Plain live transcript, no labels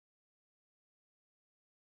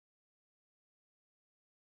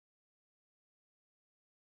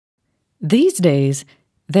These days,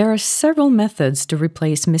 there are several methods to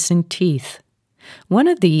replace missing teeth. One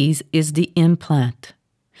of these is the implant.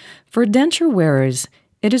 For denture wearers,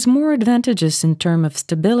 it is more advantageous in terms of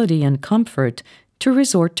stability and comfort to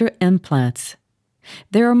resort to implants.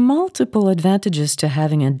 There are multiple advantages to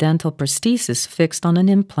having a dental prosthesis fixed on an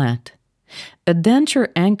implant. A denture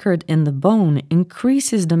anchored in the bone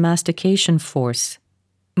increases the mastication force.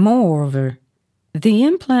 Moreover, the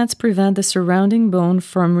implants prevent the surrounding bone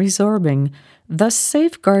from resorbing, thus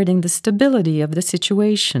safeguarding the stability of the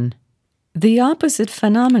situation. The opposite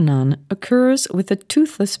phenomenon occurs with a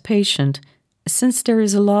toothless patient, since there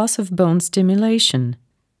is a loss of bone stimulation.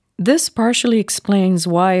 This partially explains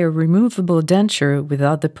why a removable denture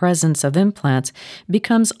without the presence of implants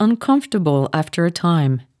becomes uncomfortable after a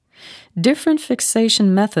time. Different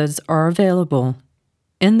fixation methods are available.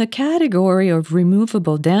 In the category of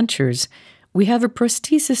removable dentures, we have a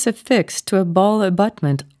prosthesis affixed to a ball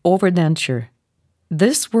abutment overdenture.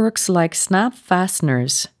 This works like snap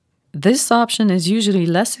fasteners. This option is usually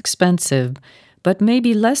less expensive, but may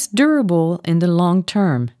be less durable in the long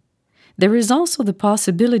term. There is also the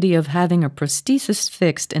possibility of having a prosthesis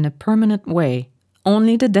fixed in a permanent way.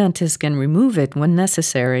 Only the dentist can remove it when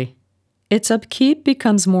necessary. Its upkeep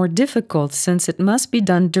becomes more difficult since it must be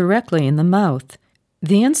done directly in the mouth.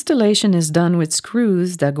 The installation is done with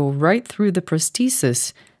screws that go right through the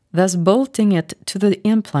prosthesis, thus bolting it to the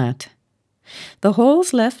implant. The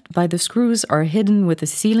holes left by the screws are hidden with a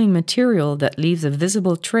sealing material that leaves a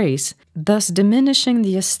visible trace, thus diminishing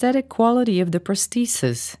the aesthetic quality of the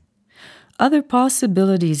prosthesis. Other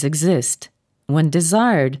possibilities exist. When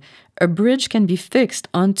desired, a bridge can be fixed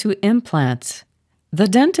onto implants. The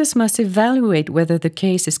dentist must evaluate whether the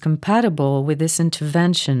case is compatible with this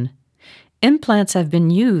intervention. Implants have been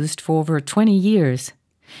used for over 20 years.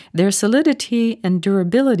 Their solidity and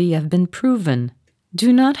durability have been proven.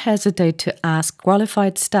 Do not hesitate to ask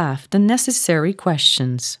qualified staff the necessary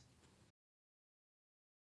questions.